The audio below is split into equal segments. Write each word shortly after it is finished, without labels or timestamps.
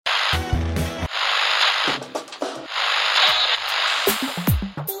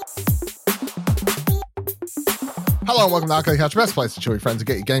Hello and welcome to Arcade Couch, best place to chill with friends and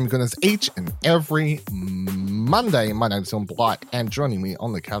get your gaming goodness each and every Monday. My name's Dylan Blight, and joining me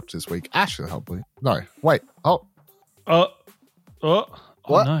on the couch this week, Ashley Helpley. No, wait. What? No. Oh,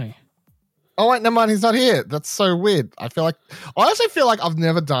 wait, never mind. He's not here. That's so weird. I also feel like I've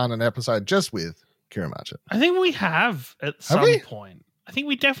never done an episode just with Kieran Matchett. I think we have at some point. I think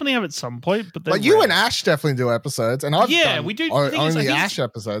we definitely have at some point, but like you and Ash definitely do episodes, and I've done we do only Ash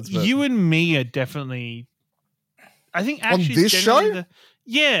episodes. But you and me are definitely. I think Ash on is this generally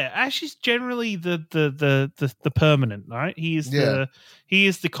show. Ash is generally the permanent, right? He is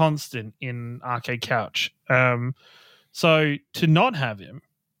the constant in Arcade Couch. So to not have him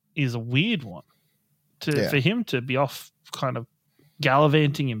is a weird one. For him to be off, kind of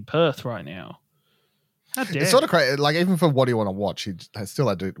gallivanting in Perth right now. How dare it's sort of crazy. Like even for What Do You Want to Watch,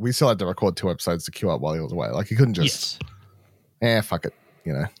 we still had to record 2 episodes to queue up while he was away. Like he couldn't just, fuck it,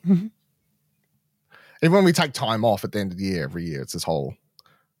 you know. Even when we take time off at the end of the year, every year, it's this whole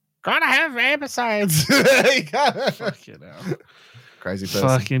gotta have episodes. Fucking hell. Crazy person.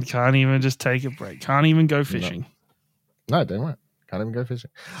 Fucking can't even just take a break. Can't even go fishing. No, damn right. Can't even go fishing.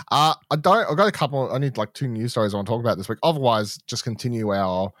 I've got a couple. I need like 2 news stories I want to talk about this week. Otherwise, just continue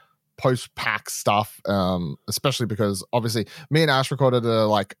our post-PAX stuff, especially because obviously me and Ash recorded a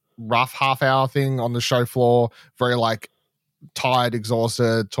like rough half-hour thing on the show floor, very like tired,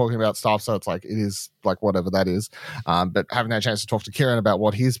 exhausted, talking about stuff. So it's like it is like whatever that is. But having that chance to talk to Kieran about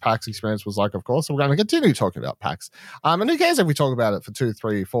what his PAX experience was like, of course, so we're going to continue talking about PAX. And who cares if we talk about it for 2,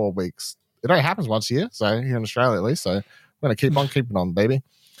 3, 4 weeks? It only happens once a year, so here in Australia at least. So we're going to keep on keeping on, baby.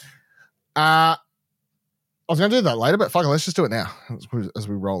 I was going to do that later, but fuck it, let's just do it now as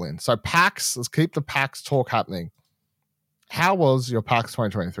we roll in. So PAX, let's keep the PAX talk happening. How was your PAX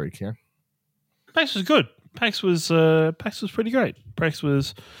 2023, Kieran? PAX was good. PAX was pretty great. PAX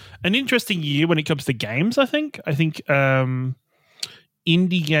was an interesting year when it comes to games, I think. I think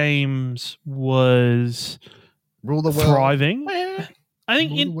indie games was thriving. I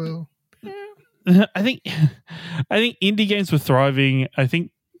think indie games were thriving. I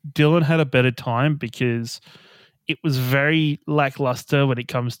think Dylan had a better time because it was very lackluster when it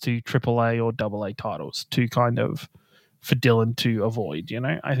comes to AAA or AA titles to kind of for Dylan to avoid, you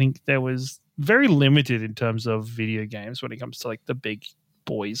know. I think there was very limited in terms of video games when it comes to like the big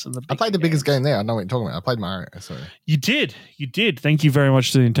boys and the big I played the biggest game there. I know what you're talking about. I played Mario. So You did. Thank you very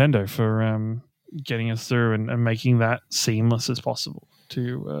much to Nintendo for getting us through and making that seamless as possible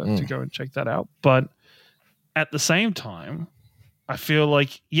to go and check that out. But at the same time, I feel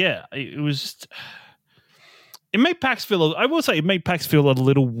like, it was just, it made PAX feel, I will say it made PAX feel a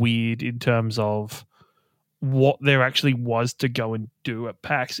little weird in terms of what there actually was to go and do at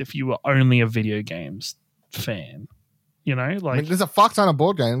PAX if you were only a video games fan. You know, like, I mean, there's a fuck ton of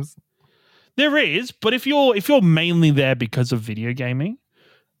board games. There is, but if you're mainly there because of video gaming,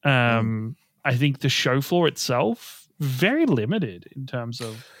 I think the show floor itself very limited in terms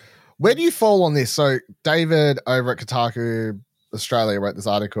of. Where do you fall on this? So David over at Kotaku Australia wrote this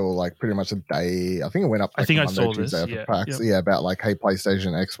article like pretty much a day. I think it went up. Like, I think Monday, I saw Tuesday this. after PAX. Yeah, about like, hey,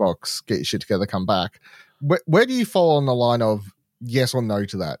 PlayStation, Xbox, get your shit together, come back. Where do you fall on the line of yes or no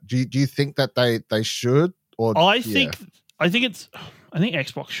to that? Do you think that they should? Or I think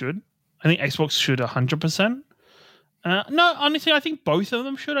Xbox should. I think Xbox should 100%. No, honestly, I think both of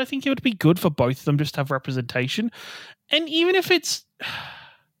them should. I think it would be good for both of them just to have representation. And even if it's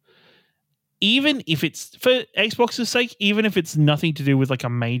for Xbox's sake, even if it's nothing to do with like a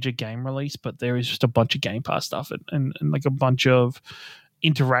major game release, but there is just a bunch of Game Pass stuff and like a bunch of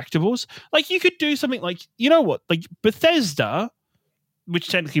interactables. Like you could do something like, you know what, like Bethesda, which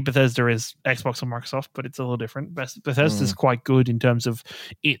technically Bethesda is Xbox and Microsoft, but it's a little different. Bethesda is quite good in terms of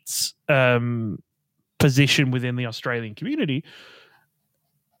its position within the Australian community.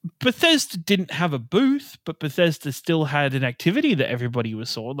 Bethesda didn't have a booth, but Bethesda still had an activity that everybody was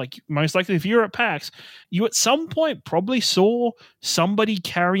saw. Like most likely, if you're at PAX, you at some point probably saw somebody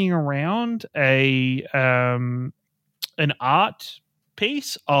carrying around an art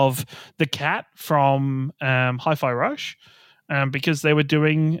piece of the cat from Hi-Fi Rush, because they were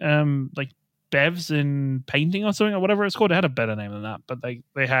doing like bevs and painting or something or whatever it's called. It had a better name than that, but they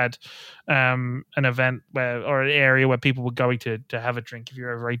had an event or an area where people were going to have a drink if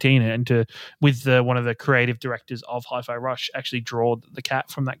you're over 18 and with one of the creative directors of Hi-Fi Rush actually draw the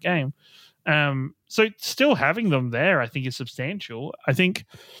cat from that game. So still having them there, I think, is substantial. I think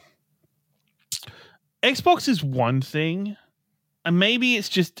Xbox is one thing, and maybe it's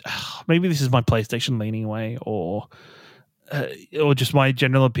just maybe this is my PlayStation leaning away or just my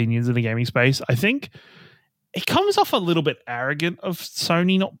general opinions in the gaming space. I think it comes off a little bit arrogant of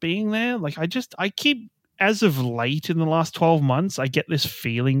Sony not being there. Like I keep as of late in the last 12 months, I get this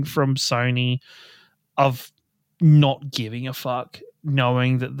feeling from Sony of not giving a fuck,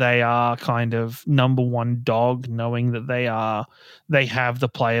 knowing that they are kind of number one dog, knowing that they have the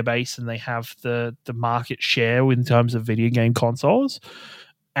player base and they have the market share in terms of video game consoles.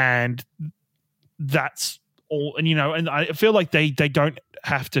 And that's all. And, and I feel like they don't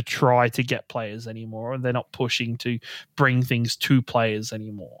have to try to get players anymore, and they're not pushing to bring things to players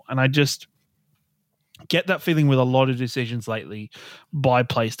anymore. And I just get that feeling with a lot of decisions lately by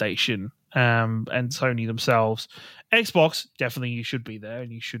PlayStation and Sony themselves. Xbox, definitely you should be there,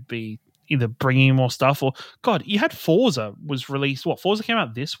 and you should be either bringing more stuff or, God, you had Forza was released. What, Forza came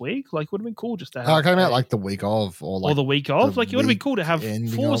out this week? Like, would have been cool just to have it came out like the week of, or the week of. Like, it would have been cool to have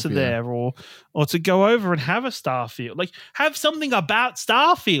Forza there, or to go over and have a Starfield. Like, have something about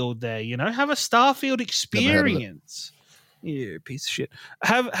Starfield there. Have a Starfield experience. Yeah, piece of shit.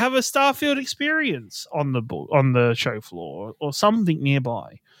 Have a Starfield experience on the show floor or something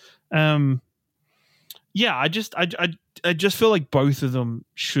nearby. Yeah, I just feel like both of them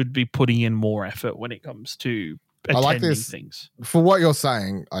should be putting in more effort when it comes to attending things. For what you're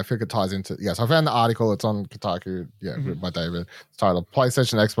saying, I think it ties into, yes, I found the article, it's on Kotaku, by David. It's titled,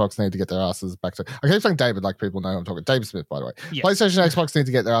 PlayStation and Xbox need to get their asses back to, I keep saying David like people know I'm talking, David Smith, by the way. Yes. PlayStation and Xbox need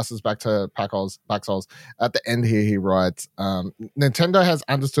to get their asses back to PAX. At the end here, he writes, Nintendo has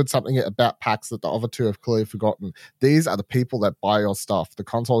understood something about PAX that the other two have clearly forgotten. These are the people that buy your stuff, the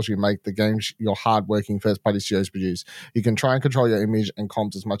consoles you make, the games your hard-working first-party studios produce. You can try and control your image and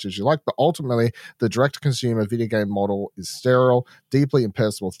comms as much as you like, but ultimately, the direct-to-consumer video game model is sterile, deeply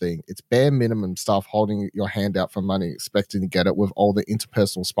impersonal thing. It's bare minimum stuff, holding your hand out for money, expecting to get it with all the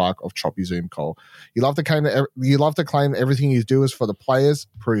interpersonal spark of choppy Zoom call. You love to claim that everything you do is for the players.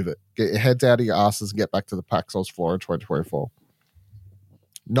 Prove it. Get your heads out of your asses and get back to the PAX floor in 2024.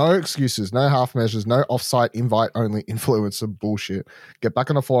 No excuses, no half measures, no off-site invite-only influencer bullshit. Get back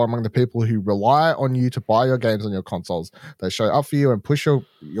on the floor among the people who rely on you to buy your games on your consoles. They show up for you and push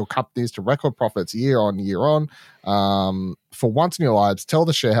your companies to record profits year on. For once in your lives, tell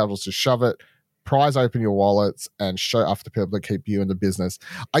the shareholders to shove it, prize open your wallets, and show up for the people that keep you in the business.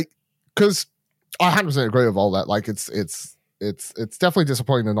 Because I 100% agree with all that. Like, it's definitely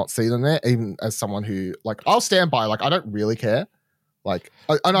disappointing to not see them there, even as someone who, like, I'll stand by. Like, I don't really care. Like,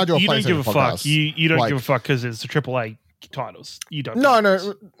 and I do a you PlayStation don't give a podcast. fuck. You don't give a fuck because it's the AAA titles. You don't.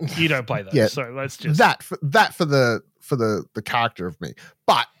 No. You don't play those. Yeah, so let's just that for the character of me,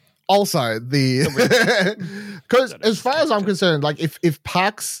 but also because as far as I'm concerned, like if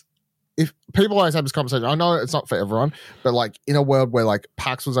PAX, if people always have this conversation, I know it's not for everyone, but like in a world where like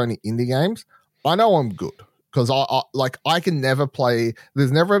PAX was only indie games, I know I'm good. Because I can never play.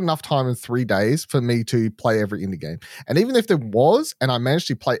 There's never enough time in 3 days for me to play every indie game. And even if there was, and I managed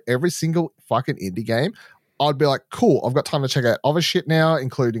to play every single fucking indie game, I'd be like, cool, I've got time to check out other shit now,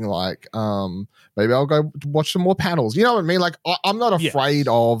 including like maybe I'll go watch some more panels. You know what I mean? Like I'm not afraid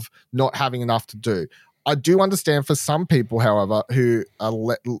of not having enough to do. I do understand for some people, however, who are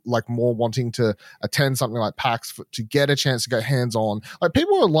like more wanting to attend something like PAX to get a chance to go hands-on. Like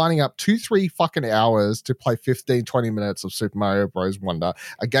people are lining up 2-3 fucking hours to play 15-20 minutes of Super Mario Bros. Wonder,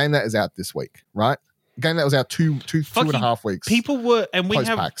 a game that is out this week, right? A game that was out two and a half weeks. People were, and we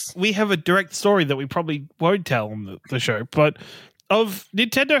have a direct story that we probably won't tell on the show, but of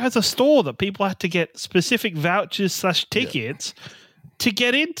Nintendo has a store that people had to get specific vouchers / tickets to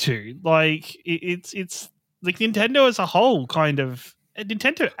get into. Like it's like Nintendo as a whole kind of,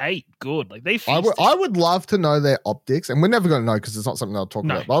 Nintendo ain't good. Like I would love to know their optics, and we're never going to know because it's not something I'll talk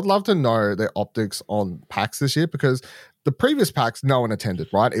about, but I'd love to know their optics on PAX this year, because the previous PAX no one attended,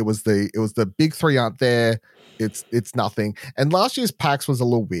 right? It was the big three aren't there. It's nothing. And last year's PAX was a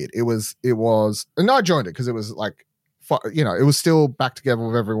little weird. It was and I joined it because it was like, it was still back together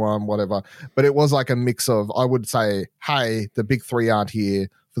with everyone, whatever. But it was like a mix of, I would say, hey, the big three aren't here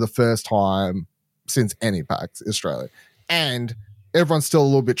for the first time since any PAX Australia. And everyone's still a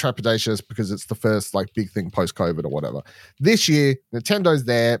little bit trepidatious because it's the first like big thing post-COVID or whatever. This year, Nintendo's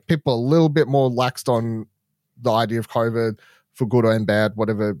there. People are a little bit more laxed on the idea of COVID, for good or bad,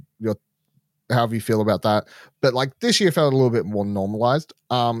 whatever however you feel about that. But like this year felt a little bit more normalized.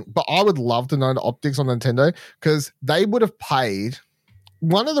 But I would love to know the optics on Nintendo, because they would have paid.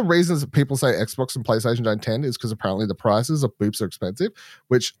 One of the reasons that people say Xbox and PlayStation don't attend is because apparently the prices of boops are expensive,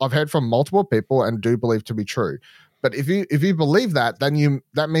 which I've heard from multiple people and do believe to be true. But if you believe that, then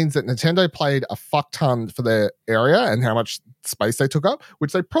that means that Nintendo paid a fuck ton for their area and how much space they took up,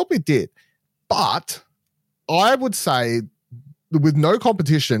 which they probably did. But I would say, with no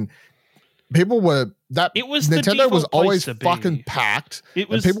competition, people were that It was the Nintendo was default place always to be. fucking packed. It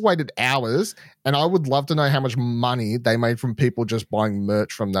was and people waited hours, and I would love to know how much money they made from people just buying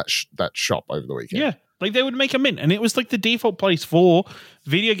merch from that shop over the weekend. Yeah, like they would make a mint, and it was like the default place for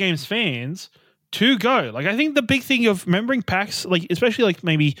video games fans to go. Like I think the big thing of remembering PAX, like especially like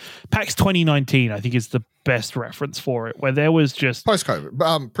maybe PAX 2019, I think is the best reference for it, where there was just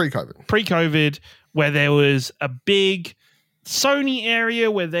post-COVID, pre-COVID, where there was a big Sony area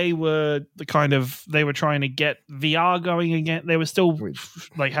where they were trying to get VR going again. They were still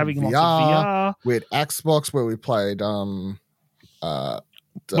like having lots of VR. We had Xbox where we played wasn't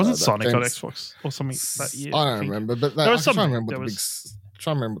Sonic on Xbox or something that year? I don't remember, but there was something.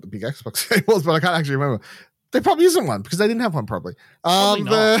 Trying to remember what the big Xbox game was, but I can't actually remember. There probably isn't one because they didn't have one probably. Probably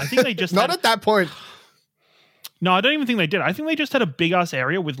not. I think they just not at that point. No, I don't even think they did. I think they just had a big ass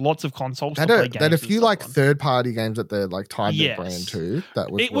area with lots of consoles to play games. They had a few like on. third-party games that they're like tied their brand to.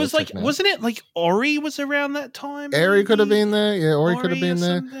 That was it was like, wasn't it like Ori was around that time? Ori could have been there. Yeah, Ori could have been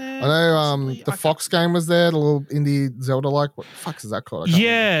there. I know the Fox game was there, the little indie Zelda like. What the fuck is that called?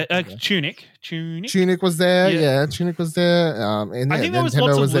 Yeah, Tunic. Tunic was there. Yeah, Tunic was there. And I think there was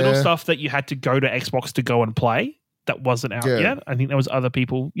Nintendo lots of little stuff that you had to go to Xbox to go and play that wasn't out yet. I think there was other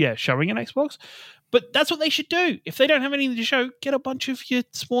people, showing an Xbox. But that's what they should do. If they don't have anything to show, get a bunch of your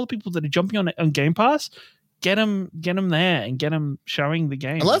smaller people that are jumping on Game Pass, get them there and get them showing the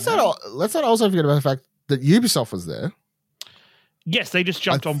game. And let's not also forget about the fact that Ubisoft was there. Yes, they just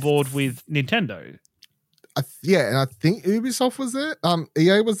jumped on board with Nintendo. And I think Ubisoft was there.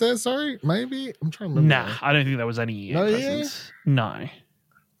 EA was there. Sorry, maybe I'm trying to remember. Nah, I don't think there was any EA presence. No.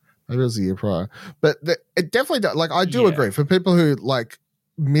 Maybe it was a year prior, but it definitely does. Like I do agree for people who like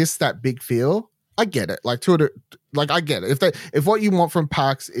miss that big feel. I get it. I get it. If what you want from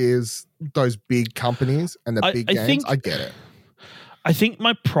PAX is those big companies and the big games, I get it. I think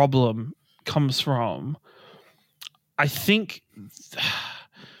my problem comes from, I think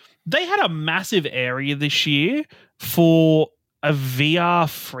they had a massive area this year for a VR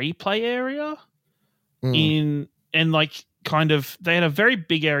free play area they had a very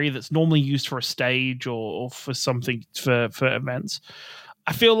big area that's normally used for a stage or for something for events.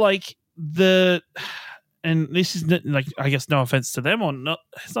 I feel like and this is like, I guess no offense to them or not,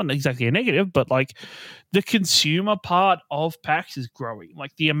 it's not exactly a negative, but like the consumer part of PAX is growing.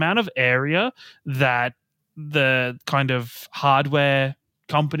 Like the amount of area that the kind of hardware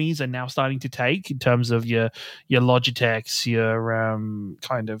companies are now starting to take in terms of your Logitechs, your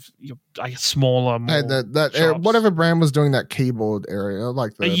I guess smaller, more whatever brand was doing that keyboard area,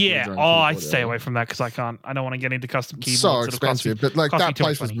 like I stay away from that because I don't want to get into custom keyboards. So expensive, but like that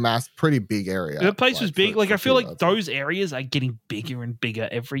place was pretty big area. The place was big. Like I feel like those areas are getting bigger and bigger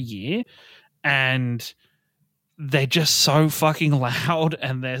every year, and they're just so fucking loud,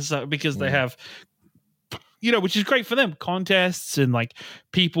 and they're so because they have. Which is great for them. Contests and like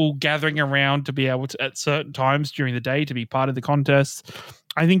people gathering around to be able to at certain times during the day to be part of the contests,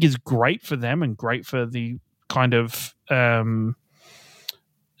 I think is great for them and great for the kind of, I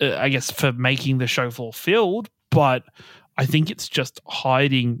guess, for making the show floor filled. But I think it's just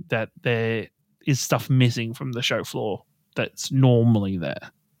hiding that there is stuff missing from the show floor that's normally there.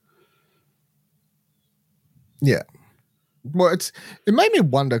 Yeah. Well, it made me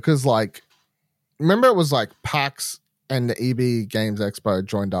wonder because like, remember, it was like PAX and the EB Games Expo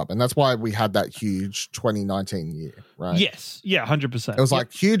joined up, and that's why we had that huge 2019 year, right? Yes, 100%. It was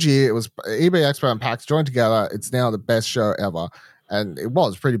like huge year. It was EB Expo and PAX joined together. It's now the best show ever, and it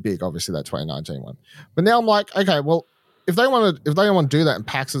was pretty big, obviously that 2019 one. But now I'm like, okay, well, if they want to do that, and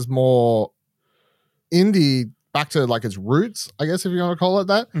PAX is more indie. Back to like its roots, I guess if you want to call it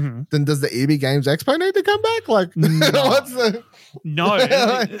that, then does the EB Games Expo need to come back? Like, no.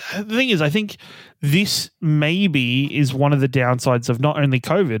 The thing is, I think this maybe is one of the downsides of not only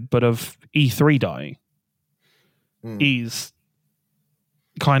COVID but of E3 dying. Is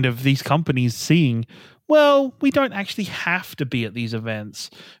kind of these companies seeing, well, we don't actually have to be at these events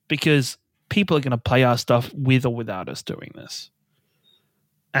because people are going to play our stuff with or without us doing this,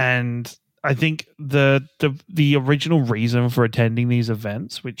 and I think the original reason for attending these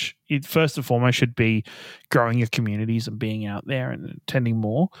events, which it first and foremost should be growing your communities and being out there and attending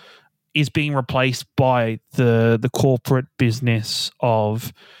more, is being replaced by the corporate business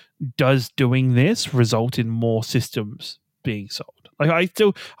of does doing this result in more systems being sold? Like I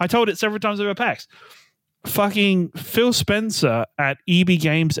told it several times over PAX. Fucking Phil Spencer at EB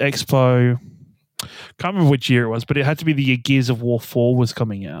Games Expo, can't remember which year it was, but it had to be the year Gears of War 4 was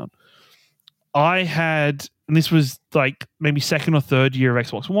coming out. And this was like maybe second or third year of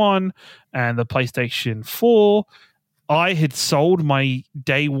Xbox One and the PlayStation 4. I had sold my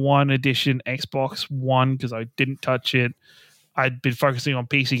day one edition Xbox One because I didn't touch it. I'd been focusing on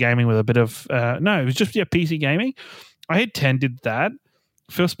PC gaming with a bit of it was just PC gaming. I had tended that.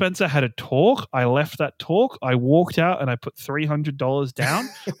 Phil Spencer had a talk. I left that talk. I walked out and I put $300 down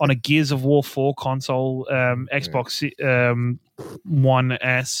on a Gears of War 4 console, Xbox One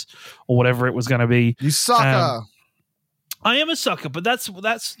S or whatever it was going to be. You sucker! I am a sucker, but that's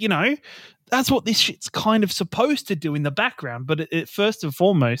what this shit's kind of supposed to do in the background. But it first and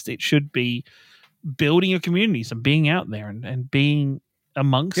foremost, it should be building your communities and being out there and being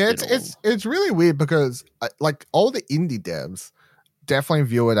amongst it all. It's really weird because like all the indie devs definitely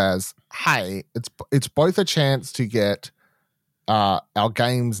view it as, hey, it's both a chance to get our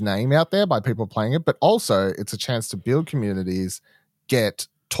game's name out there by people playing it, but also it's a chance to build communities,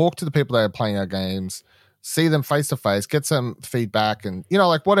 talk to the people that are playing our games, see them face to face, get some feedback, and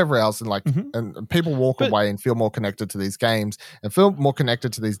like whatever else, and like and people walk away and feel more connected to these games and feel more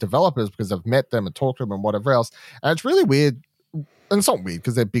connected to these developers because they've met them and talked to them and whatever else. And it's really weird, and it's not weird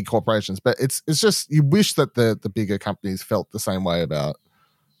because they're big corporations, but it's just you wish that the bigger companies felt the same way about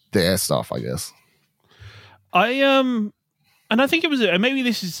their stuff, I guess. And I think it was maybe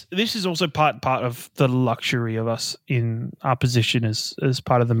this is also part of the luxury of us in our position as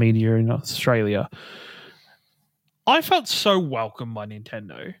part of the media in Australia. I felt so welcomed by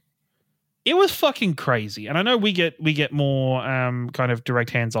Nintendo. It was fucking crazy. And I know we get more kind of direct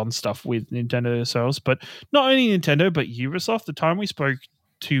hands-on stuff with Nintendo themselves, but not only Nintendo, but Ubisoft, the time we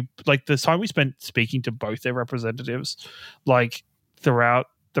spent speaking to both their representatives, like throughout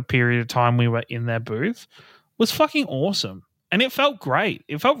the period of time we were in their booth, was fucking awesome. And it felt great.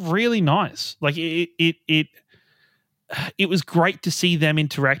 It felt really nice. Like it was great to see them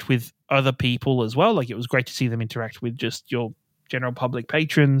interact with other people as well. Like it was great to see them interact with just your general public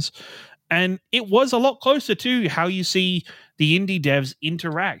patrons. And it was a lot closer to how you see the indie devs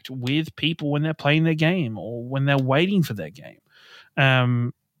interact with people when they're playing their game or when they're waiting for their game.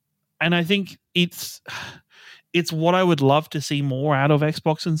 And I think it's what I would love to see more out of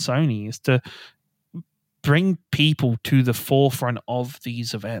Xbox and Sony, is to bring people to the forefront of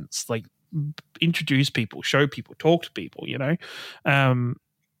these events, like introduce people, show people, talk to people,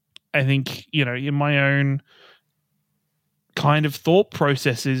 I think, in my own kind of thought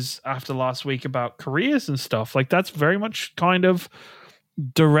processes after last week about careers and stuff, like that's very much kind of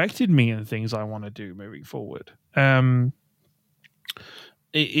directed me in things I want to do moving forward. You want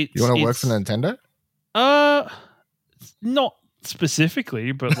to work for Nintendo? Not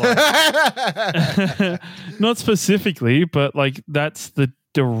specifically, but like not specifically, but like that's the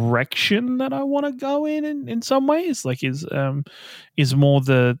direction that I want to go in some ways. Like is more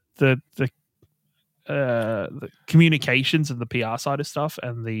the communications and the PR side of stuff,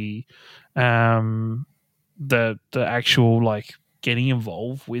 and the actual like getting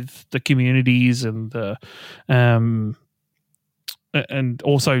involved with the communities and the and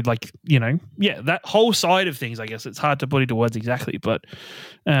also like that whole side of things. I guess it's hard to put into words exactly, but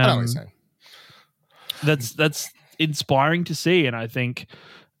I know what you're saying. That's inspiring to see, and I think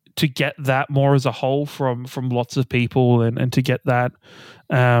to get that more as a whole from lots of people and to get that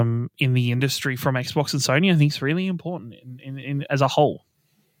in the industry from Xbox and Sony, I think is really important in as a whole.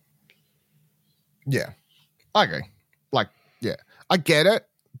 Yeah, I agree. Like, yeah, I get it,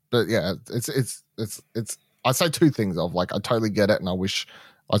 but yeah, it's. I say two things of like I totally get it, and I wish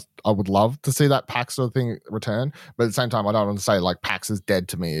I would love to see that PAX sort of thing return, but at the same time, I don't want to say like PAX is dead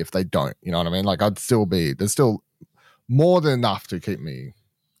to me if they don't. You know what I mean? Like there's still more than enough to keep me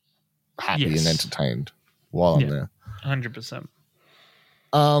happy and entertained while I'm there. 100%.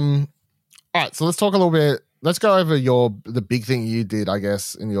 All right, so let's talk a little bit. Let's go over the big thing you did, I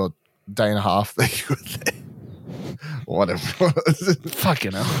guess, in your day and a half that you were there. Whatever.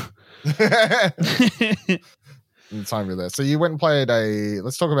 Fucking hell. The time you're there. So you went and played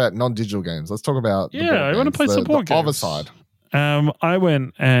let's talk about non-digital games. Let's talk about I want to play some board games. Other side. I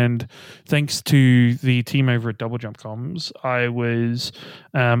went, and thanks to the team over at Double Jump Comms, I was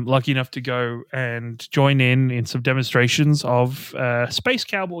lucky enough to go and join in some demonstrations of Space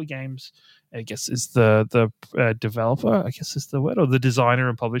Cowboy games. I guess is the developer, I guess is the word, or the designer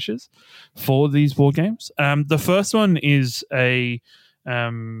and publishers for these board games. The first one is a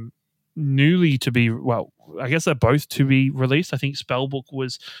newly to be, well, I guess they're both to be released. I think Spellbook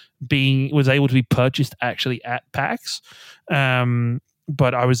was able to be purchased actually at PAX,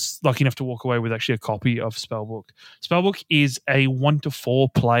 but I was lucky enough to walk away with actually a copy of Spellbook. Spellbook is a 1 to 4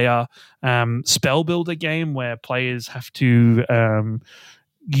 player spell builder game where players have to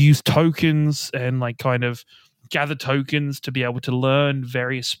use tokens and like kind of gather tokens to be able to learn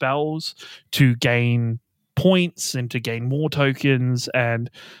various spells to gain points and to gain more tokens and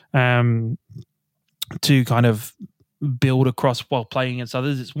to kind of build across while playing against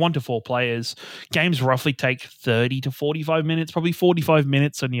others. It's 1 to 4 players. Games roughly take 30 to 45 minutes, probably 45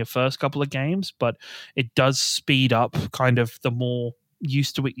 minutes on your first couple of games, but it does speed up kind of the more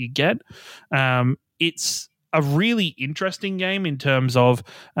used to it you get. It's a really interesting game in terms of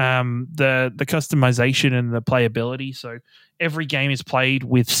the customization and the playability. So every game is played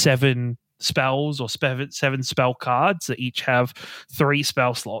with 7 spells or 7 spell cards that each have 3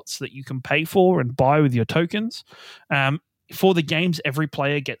 spell slots that you can pay for and buy with your tokens. For the games, every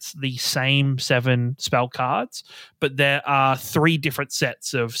player gets the same 7 spell cards, but there are 3 different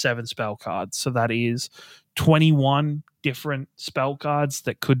sets of 7 spell cards. So that is 21 different spell cards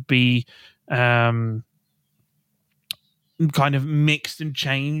that could be kind of mixed and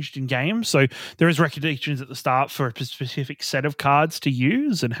changed in games. So there is recommendations at the start for a specific set of cards to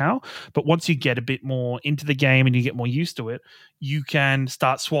use and how, but once you get a bit more into the game and you get more used to it, you can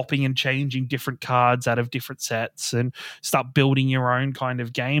start swapping and changing different cards out of different sets and start building your own kind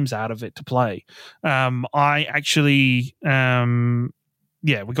of games out of it to play. I actually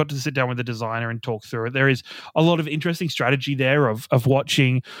we got to sit down with the designer and talk through it. There is a lot of interesting strategy there of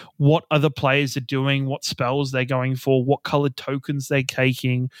watching what other players are doing, what spells they're going for, what colored tokens they're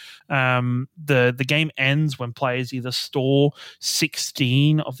taking. The game ends when players either store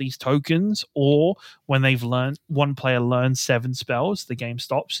 16 of these tokens, or when they've learned, one player learns 7 spells, the game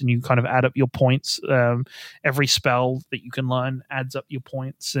stops and you kind of add up your points. Every spell that you can learn adds up your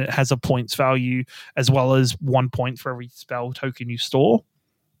points. It has a points value as well as 1 point for every spell token you store.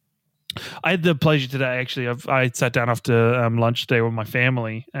 I had the pleasure today, actually. I sat down after lunch today with my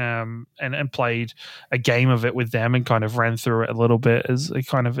family and played a game of it with them and kind of ran through it a little bit as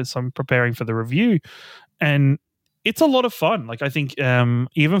I'm preparing for the review. And it's a lot of fun. Like, I think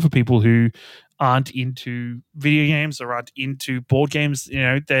even for people who aren't into video games or aren't into board games,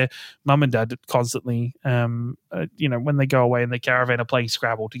 their mum and dad constantly, when they go away in the caravan are playing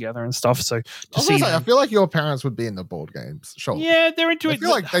Scrabble together and stuff. So I feel like your parents would be in the board games. Sure. Yeah, they're into it. I feel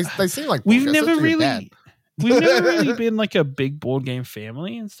like they seem like we've never really been like a big board game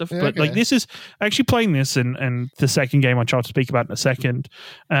family and stuff. Yeah, but like, this is actually playing this, and the second game I'll try to speak about in a second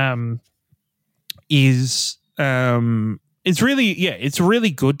it's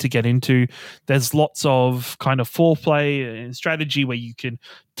really good to get into. There's lots of kind of foreplay and strategy where you can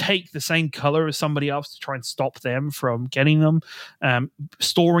take the same color as somebody else to try and stop them from getting them.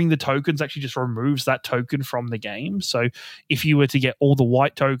 Storing the tokens actually just removes that token from the game. So if you were to get all the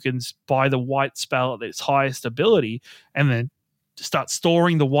white tokens, buy the white spell at its highest ability, and then start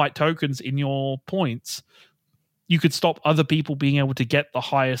storing the white tokens in your points, you could stop other people being able to get the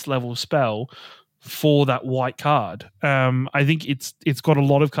highest level spell for that white card. I think it's got a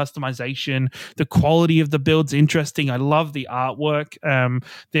lot of customization. The quality of the build's interesting. I love the artwork.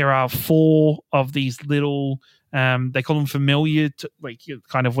 There are 4 of these little, they call them familiar,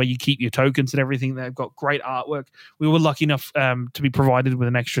 kind of where you keep your tokens and everything. They've got great artwork. We were lucky enough to be provided with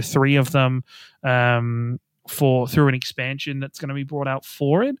an extra 3 of them through an expansion that's going to be brought out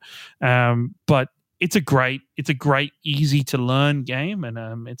for it. But it's a great, easy to learn game,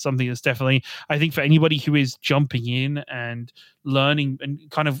 and it's something that's definitely, I think, for anybody who is jumping in and learning and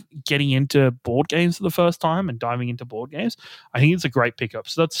kind of getting into board games for the first time and diving into board games, I think it's a great pickup.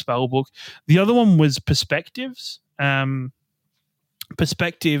 So that's Spellbook. The other one was Perspectives.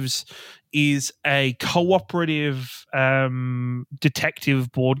 Perspectives is a cooperative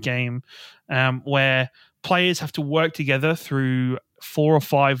detective board game where players have to work together through 4 or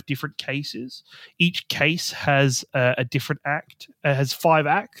 5 different cases. Each case has a different act. It has 5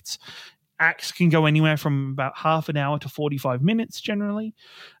 acts. Acts can go anywhere from about half an hour to 45 minutes generally.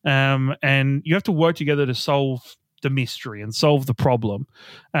 And you have to work together to solve the mystery and solve the problem.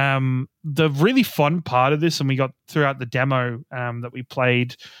 The really fun part of this, and we got throughout the demo that we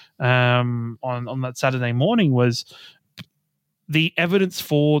played on that Saturday morning, was the evidence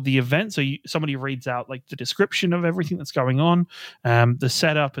for the event. So somebody reads out like the description of everything that's going on, the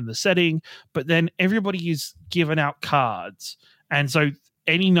setup and the setting, but then everybody is given out cards. And so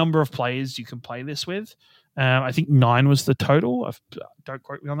any number of players you can play this with. I think 9 was the total. Don't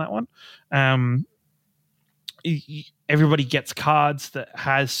quote me on that one. Everybody gets cards that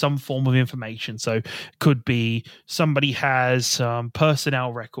has some form of information. So it could be somebody has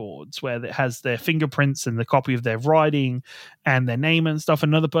personnel records where it has their fingerprints and the copy of their writing and their name and stuff.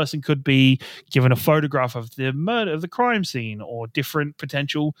 Another person could be given a photograph of the murder, of the crime scene, or different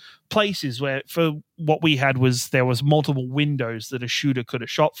potential places where, for what we had, was there was multiple windows that a shooter could have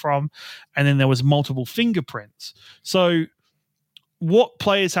shot from, and then there was multiple fingerprints. So what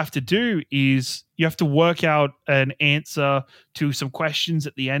players have to do is you have to work out an answer to some questions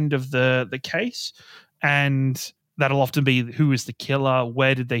at the end of the case, and that'll often be who is the killer,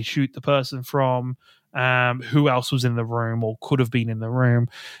 where did they shoot the person from, who else was in the room or could have been in the room.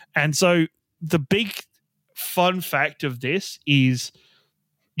 And so the big fun fact of this is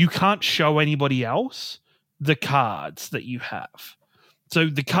you can't show anybody else the cards that you have. So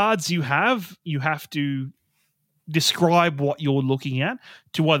the cards you have to describe what you're looking at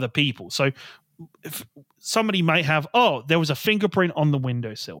to other people. So if somebody may have, there was a fingerprint on the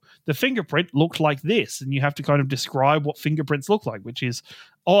windowsill. The fingerprint looked like this, and you have to kind of describe what fingerprints look like, which is,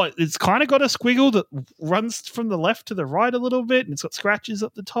 it's kind of got a squiggle that runs from the left to the right a little bit, and it's got scratches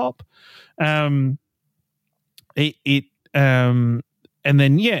at the top. And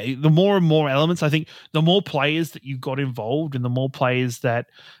then, the more and more elements, I think the more players that you got involved and the more players that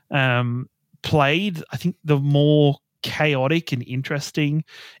played, I think the more chaotic and interesting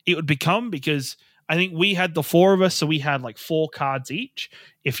it would become, because I think we had the 4 of us, so we had like 4 cards each.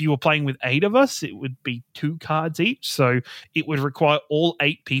 If you were playing with 8 of us, it would be 2 cards each. So it would require all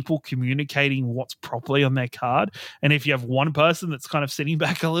 8 people communicating what's properly on their card. And if you have one person that's kind of sitting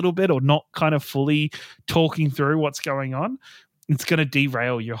back a little bit or not kind of fully talking through what's going on, it's going to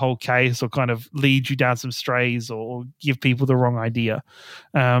derail your whole case or kind of lead you down some strays or give people the wrong idea.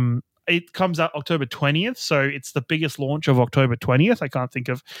 It comes out October 20th, so it's the biggest launch of October 20th. I can't think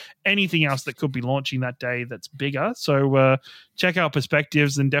of anything else that could be launching that day that's bigger. So check out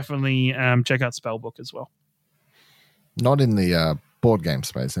Perspectives and definitely check out Spellbook as well. Not in the board game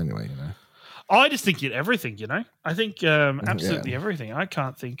space anyway, you know. I just think everything, you know. I think absolutely everything. I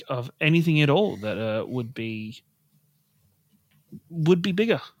can't think of anything at all that would be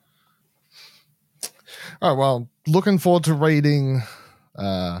bigger. Oh, well, looking forward to reading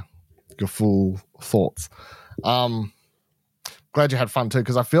your full thoughts. Glad you had fun too,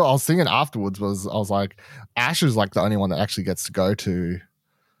 because I was thinking afterwards I was like, Ash is like the only one that actually gets to go to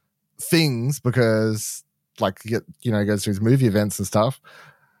things because like he goes to his movie events and stuff.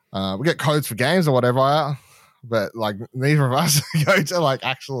 We get codes for games or whatever, but like neither of us go to like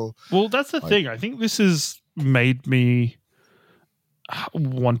actual. Well, that's the thing. I think this has made me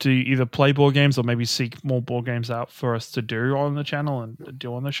want to either play board games or maybe seek more board games out for us to do on the channel and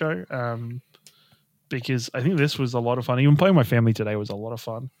do on the show. Because I think this was a lot of fun. Even playing with my family today was a lot of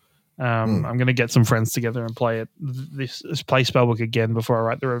fun. I'm going to get some friends together and play play Spellbook again before I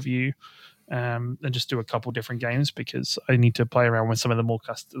write the review, and just do a couple different games because I need to play around with some of the more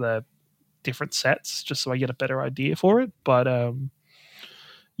the different sets just so I get a better idea for it. But I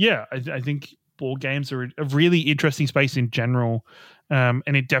think board games are a really interesting space in general. And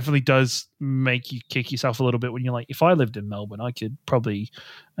it definitely does make you kick yourself a little bit when you're like, if I lived in Melbourne, I could probably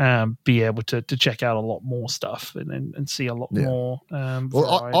be able to check out a lot more stuff and see a lot more.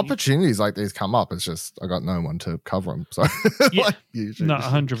 Opportunities like these come up. It's just I got no one to cover them. So yeah,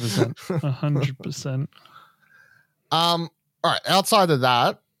 100%, 100%. All right. Outside of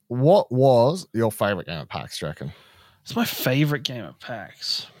that, what was your favorite game at PAX? Do you reckon? It's my favorite game at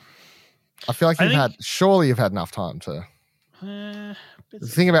PAX. I feel like surely you've had enough time to.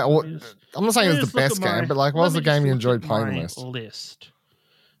 Think about what I'm not saying it was the best game, but like, what was the game you enjoyed playing the most? List.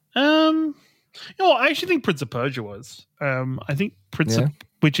 I actually think Prince of Persia was. I think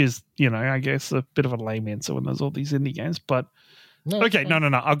which is I guess a bit of a lame answer when there's all these indie games, but no.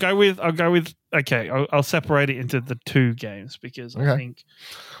 I'll go with. Okay, I'll separate it into the 2 games because I think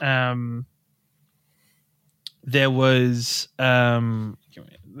there was Prince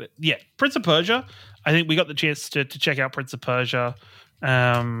of Persia. I think we got the chance to check out Prince of Persia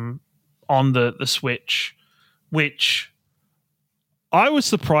on the Switch, which I was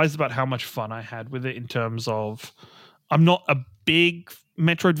surprised about how much fun I had with it in terms of I'm not a big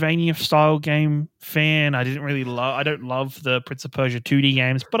Metroidvania style game fan. I don't love the Prince of Persia 2D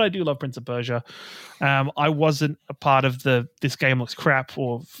games, but I do love Prince of Persia. I wasn't a part of this game looks crap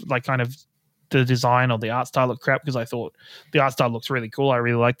or like kind of the design or the art style looked crap because I thought the art style looks really cool. I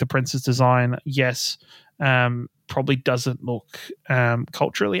really like the prince's design. Yes, probably doesn't look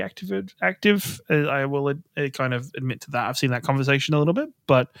culturally active. I will kind of admit to that. I've seen that conversation a little bit,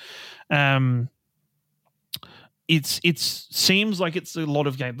 but it seems like it's a lot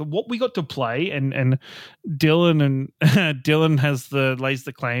of game. But what we got to play and Dylan lays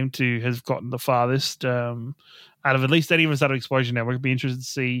the claim to has gotten the farthest out of at least any of us out of Explosion Network. I'd be interested to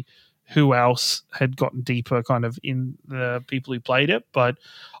see who else had gotten deeper kind of in the people who played it. But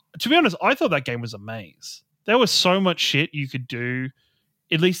to be honest, I thought that game was a maze. There was so much shit you could do,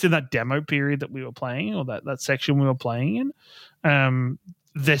 at least in that demo period that we were playing or that section we were playing in.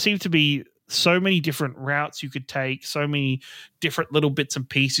 There seemed to be so many different routes you could take, so many different little bits and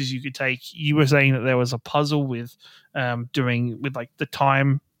pieces you could take. You were saying that there was a puzzle with doing with like the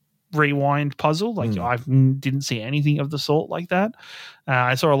time rewind puzzle. Like I didn't see anything of the sort like that.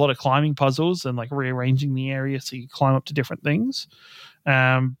 I saw a lot of climbing puzzles and like rearranging the area so you climb up to different things.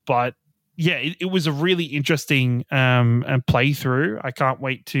 But yeah, it was a really interesting playthrough. I can't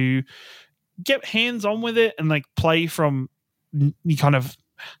wait to get hands on with it and like play from you kind of.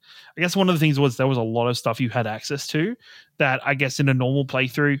 I guess one of the things was there was a lot of stuff you had access to that I guess in a normal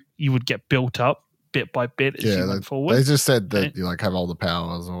playthrough you would get built up bit by bit as you went forward. They just said that you like have all the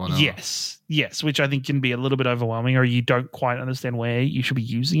powers or whatever. Yes, which I think can be a little bit overwhelming, or you don't quite understand where you should be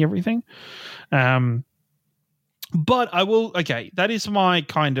using everything. But I will. Okay, that is my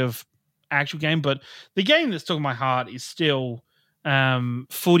kind of actual game. But the game that's talking my heart is still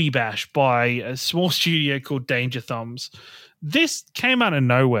Footy Bash by a small studio called Danger Thumbs. This came out of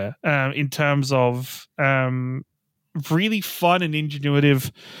nowhere in terms of really fun and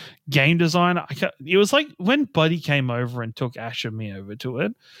ingenuitive game design. It was like when Buddy came over and took Ash and me over to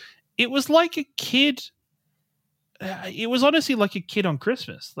it, it was like a kid. It was honestly like a kid on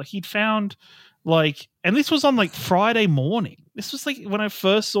Christmas. Like he'd found and this was on like Friday morning. This was like when I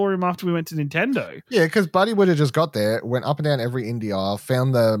first saw him after we went to Nintendo. Yeah, because Buddy would have just got there, went up and down every indie aisle,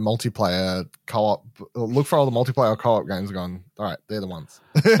 found the multiplayer co-op, looked for all the multiplayer co-op games and gone, all right, they're the ones.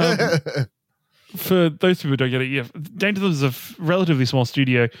 For those people who don't get it, yeah, Danger Thumbs is a relatively small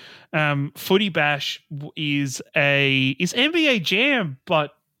studio. Footy Bash is NBA Jam,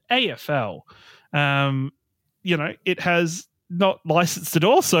 but AFL. It has not licensed at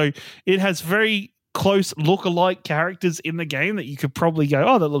all, so it has very close look-alike characters in the game that you could probably go,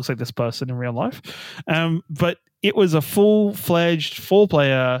 oh, that looks like this person in real life. But it was a full-fledged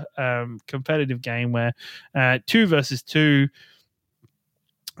 4-player competitive game where 2 versus 2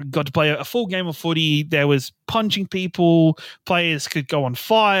 got to play a full game of footy. There was punching people. Players could go on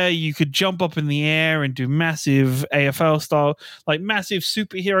fire. You could jump up in the air and do massive AFL style, like massive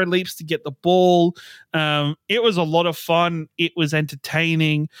superhero leaps to get the ball. It was a lot of fun. It was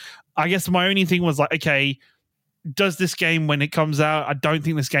entertaining. I guess my only thing was like, okay, does this game, when it comes out, I don't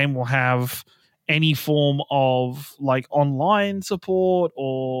think this game will have any form of like online support,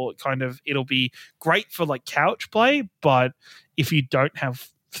 or kind of it'll be great for like couch play, but if you don't have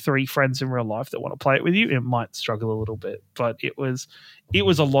 3 friends in real life that want to play it with you, it might struggle a little bit. But it was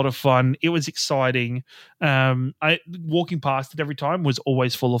a lot of fun. It was exciting. I walking past it every time was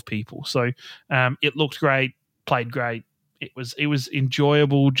always full of people. So it looked great, played great. It was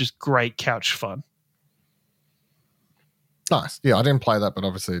enjoyable, just great couch fun. Nice. Yeah, I didn't play that, but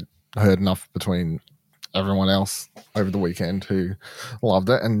obviously I heard enough between everyone else over the weekend who loved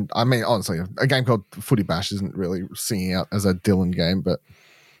it. And I mean, honestly, a game called Footy Bash isn't really singing out as a Dylan game, but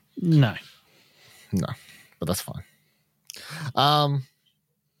no, but that's fine.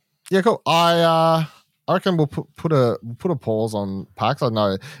 Yeah, cool. I reckon we'll put a pause on PAX. I don't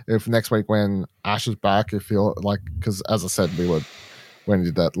know if next week when Ash is back, if you'll like, because as I said, when we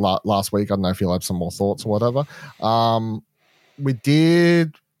did that last week, I don't know if you'll have some more thoughts or whatever. We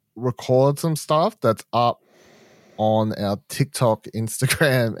did record some stuff that's up on our TikTok,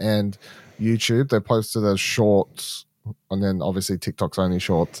 Instagram, and YouTube. They posted as shorts, and then obviously TikTok's only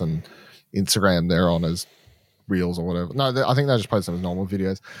shorts, and Instagram they're on as reels or whatever. No, I think they just posted them as normal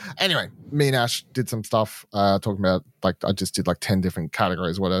videos. Anyway, me and Ash did some stuff talking about, like, I just did like 10 different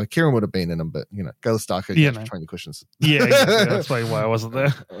categories, whatever. Kieran would have been in them, but go Starker, between the cushions. Yeah, exactly. That's why I wasn't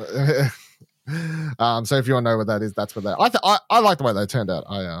there. So if you want to know what that is, that's what that. I like the way they turned out.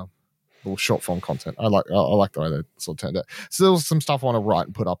 Short form content. I like the way they sort of turned out. So there was some stuff I want to write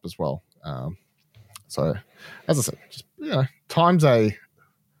and put up as well. So as I said, just,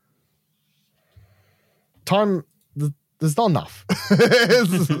 there's not enough.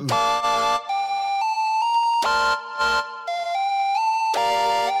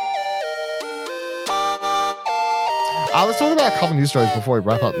 Let's talk about a couple of news stories before we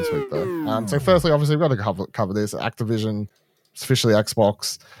wrap up this week, though. So firstly, obviously, we've got to cover this. Activision, it's officially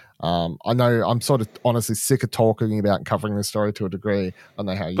Xbox. I know I'm sort of honestly sick of talking about and covering this story to a degree. I don't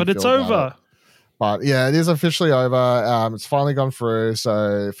know how you feel. But it's over. But yeah, it is officially over. It's finally gone through.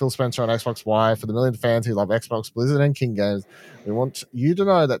 So Phil Spencer on Xbox Y, for the million fans who love Xbox, Blizzard, and King Games, we want you to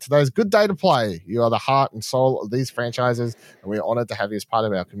know that today is a good day to play. You are the heart and soul of these franchises, and we are honored to have you as part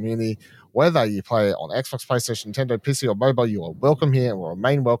of our community. Whether you play on Xbox, PlayStation, Nintendo, PC, or mobile, you are welcome here and will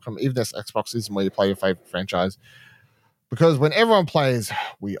remain welcome, even if Xbox isn't where you play your favorite franchise. because when everyone plays,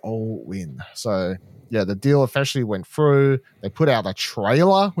 we all win. So yeah, the deal officially went through. They put out a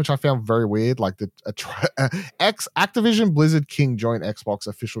trailer, which I found very weird. Like Activision Blizzard King joint Xbox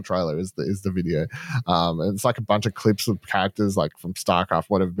official trailer is the video. And it's like a bunch of clips of characters like from StarCraft,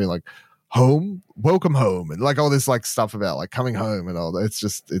 whatever, being like, home, welcome home, and like all this like stuff about like coming home and all that.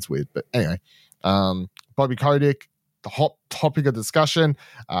 It's weird. But anyway, Bobby Kotick, the hot topic of discussion,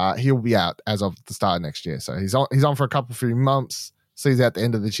 he'll be out as of the start of next year. So he's on for a few months. Sees out the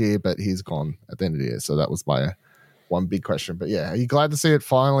end of this year, but he's gone at the end of the year. So that was my one big question. But yeah, are you glad to see it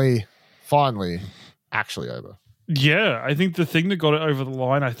finally actually over? Yeah, I think the thing that got it over the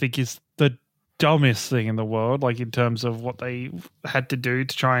line, I think, is the dumbest thing in the world, like in terms of what they had to do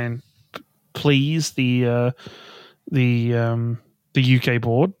to try and please the UK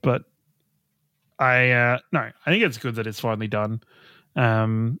board. But I think it's good that it's finally done.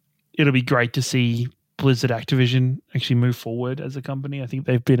 It'll be great to see Blizzard Activision actually move forward as a company. I think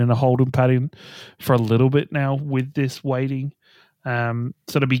they've been in a holding pattern for a little bit now with this waiting. So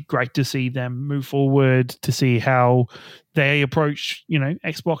it'll be great to see them move forward, to see how they approach,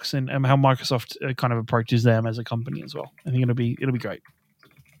 Xbox and how Microsoft kind of approaches them as a company as well. I think it'll be great.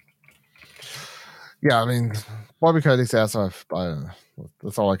 Yeah, I mean, Bobby Kotick's out, so I don't know.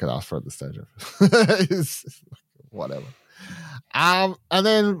 That's all I could ask for at this stage. Whatever. And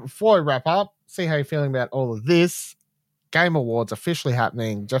then before we wrap up, see how you're feeling about all of this. Game Awards officially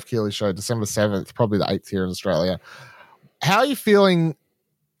happening. Jeff Keighley's show, December 7th, probably the 8th here in Australia. How are you feeling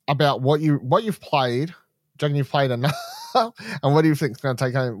about what you've played? Do you reckon you've played enough? And what do you think is going to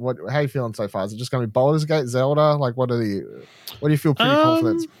take home? How are you feeling so far? Is it just going to be Baldur's Gate, Zelda? Like, what do you feel pretty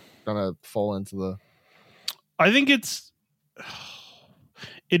confident it's going to fall into the... I think it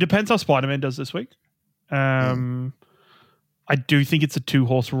depends how Spider-Man does this week. I do think it's a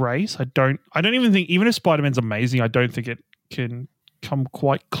 2-horse race. I don't even think, even if Spider-Man's amazing, I don't think it can come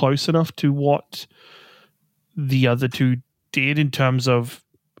quite close enough to what the other two did in terms of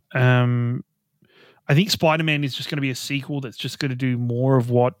I think Spider-Man is just going to be a sequel that's just going to do more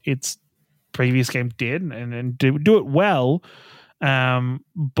of what its previous game did and do it well,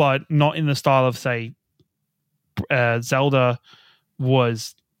 but not in the style of, say, Zelda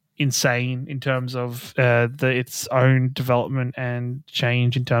was insane in terms of its own development and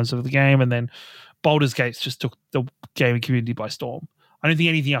change in terms of the game, and then Baldur's Gate just took the gaming community by storm. I don't think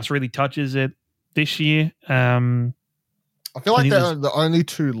anything else really touches it this year. I feel like the only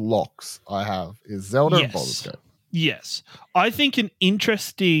two locks I have is Zelda and Baldur's Gate. Yes. I think an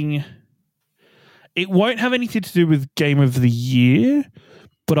interesting... It won't have anything to do with Game of the Year,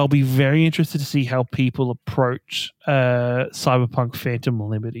 but I'll be very interested to see how people approach Cyberpunk Phantom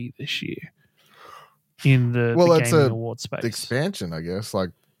Liberty this year in the gaming award space. Expansion, I guess. Like,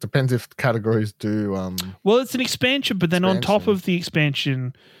 depends if categories do... Well, it's an expansion, but then on top of the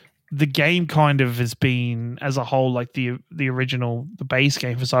expansion... The game kind of has been, as a whole, like the original, the base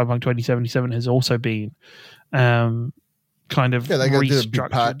game for Cyberpunk 2077 has also been kind of they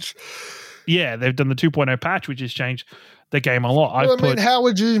restructured. Patch. Yeah, they've done the 2.0 patch, which has changed the game a lot. How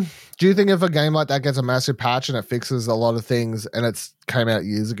would you... Do you think if a game like that gets a massive patch and it fixes a lot of things and it's came out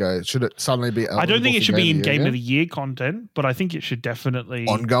years ago, should it suddenly be... I don't think it should be in Game of the Year content, but I think it should definitely...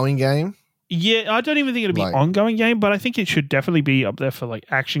 Ongoing game? Yeah, I don't even think it'll be ongoing game, but I think it should definitely be up there for like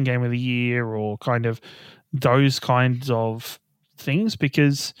action game of the year or kind of those kinds of things,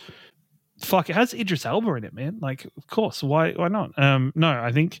 because fuck, it has Idris Elba in it, man. Like, of course, why not? No,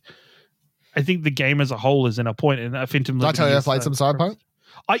 I think the game as a whole is in a point, and Phantom Liberty. Did I tell you I played some Cyberpunk?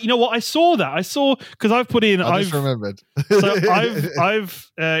 You know what? I saw because I've put in. I just remembered. So I've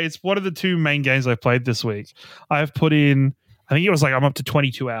it's one of the two main games I've played this week. I've put in. I think it was like I'm up to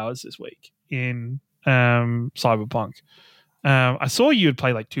 22 hours this week in Cyberpunk. I saw you would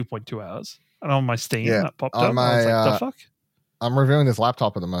play like 2.2 hours, and on my Steam that popped up. I was like, the fuck? I'm reviewing this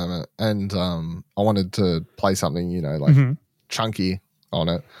laptop at the moment, and I wanted to play something, chunky on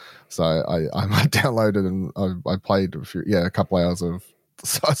it. So I downloaded and I played a couple hours of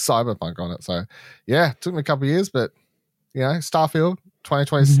Cyberpunk on it. So yeah, it took me a couple of years, but Starfield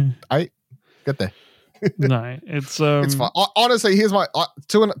 2028, get there. No, it's fine. Honestly, here's my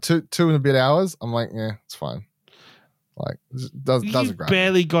two and a bit hours. I'm like, yeah, it's fine. Like, doesn't grab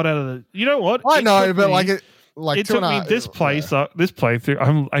barely me. got out of the. You know what? I know, but it took me this playthrough.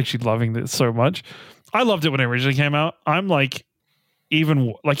 I'm actually loving this so much. I loved it when it originally came out. I'm like,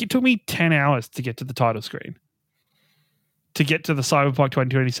 it took me 10 hours to get to the title screen. To get to the Cyberpunk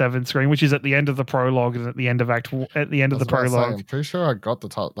 2027 screen, which is at the end of the prologue and at the end of the prologue. I'm pretty sure I got the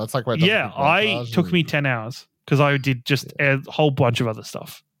title. That's like where it took me 10 hours because I did just a whole bunch of other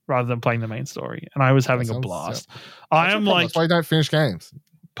stuff rather than playing the main story, and I was having a blast. Yeah. I am like, that's why you don't finish games.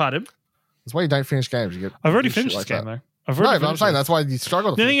 Pardon? That's why you don't finish games. I've already finished this game though. But I'm saying that's why you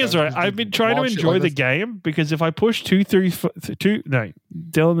struggle. The thing is, right? I've been trying to enjoy the game because if I push Dylan,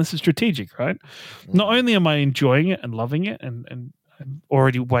 this is strategic, right? Not only am I enjoying it and loving it, and I'm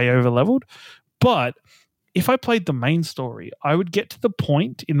already way over leveled, but if I played the main story, I would get to the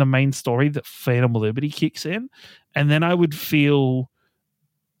point in the main story that Phantom Liberty kicks in, and then I would feel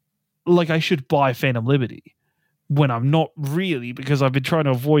like I should buy Phantom Liberty when I'm not really, because I've been trying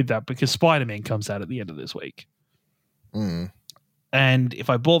to avoid that because Spider-Man comes out at the end of this week. And if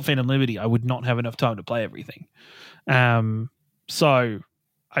I bought Phantom Liberty, I would not have enough time to play everything. So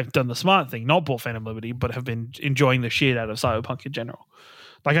I've done the smart thing, not bought Phantom Liberty, but have been enjoying the shit out of Cyberpunk in general.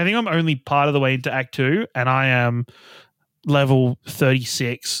 Like, I think I'm only part of the way into Act 2, and I am level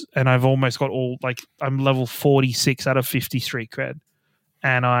 36, and I've almost got I'm level 46 out of 50 street cred.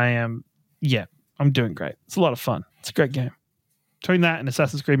 And I'm doing great. It's a lot of fun. It's a great game. Between that and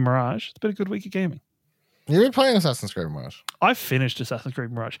Assassin's Creed Mirage, it's been a good week of gaming. You've been playing Assassin's Creed Mirage. I finished Assassin's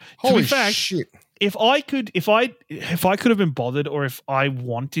Creed Mirage. Holy shit! If I could have been bothered, or if I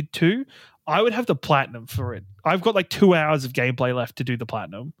wanted to, I would have the platinum for it. I've got like 2 hours of gameplay left to do the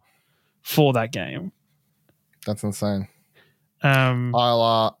platinum for that game. That's insane.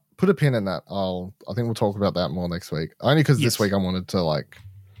 I'll put a pin in that. I think we'll talk about that more next week. Only because this week I wanted to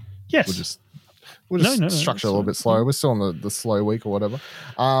We'll just structure a little bit slower. We're still on the slow week or whatever.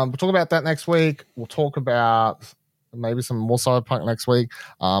 We'll talk about that next week. We'll talk about maybe some more Cyberpunk next week.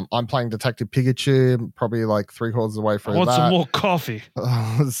 I'm playing Detective Pikachu, probably like 3/4 of the way through. I want some more coffee.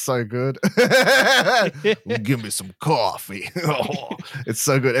 Oh, it's so good. Give me some coffee. Oh, it's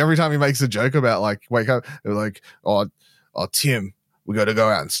so good. Every time he makes a joke about like wake up, they're like, oh Tim, we got to go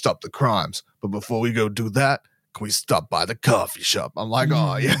out and stop the crimes. But before we go do that, can we stop by the coffee shop? I'm like,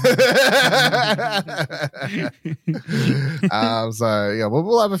 oh yeah.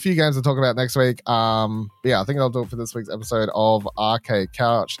 We'll have a few games to talk about next week. I think I'll do it for this week's episode of Arcade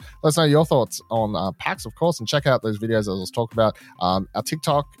Couch. Let us know your thoughts on PAX, of course, and check out those videos I was talking about. Our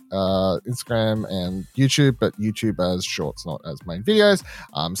TikTok, Instagram, and YouTube, but YouTube as shorts, not as main videos.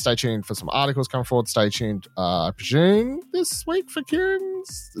 Stay tuned for some articles coming forward. Stay tuned, I presume, this week for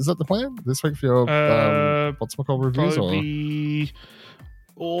Kieran's. Is that the plan? This week for your what's called reviews?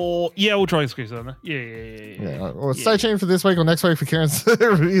 We'll try and squeeze that in there. Yeah. Well, stay tuned for this week or next week for Kieran's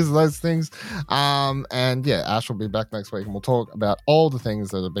reviews of those things. Ash will be back next week and we'll talk about all the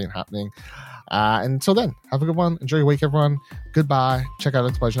things that have been happening. Until then, have a good one. Enjoy your week, everyone. Goodbye. Check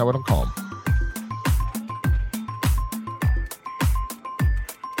out explosionhour.com.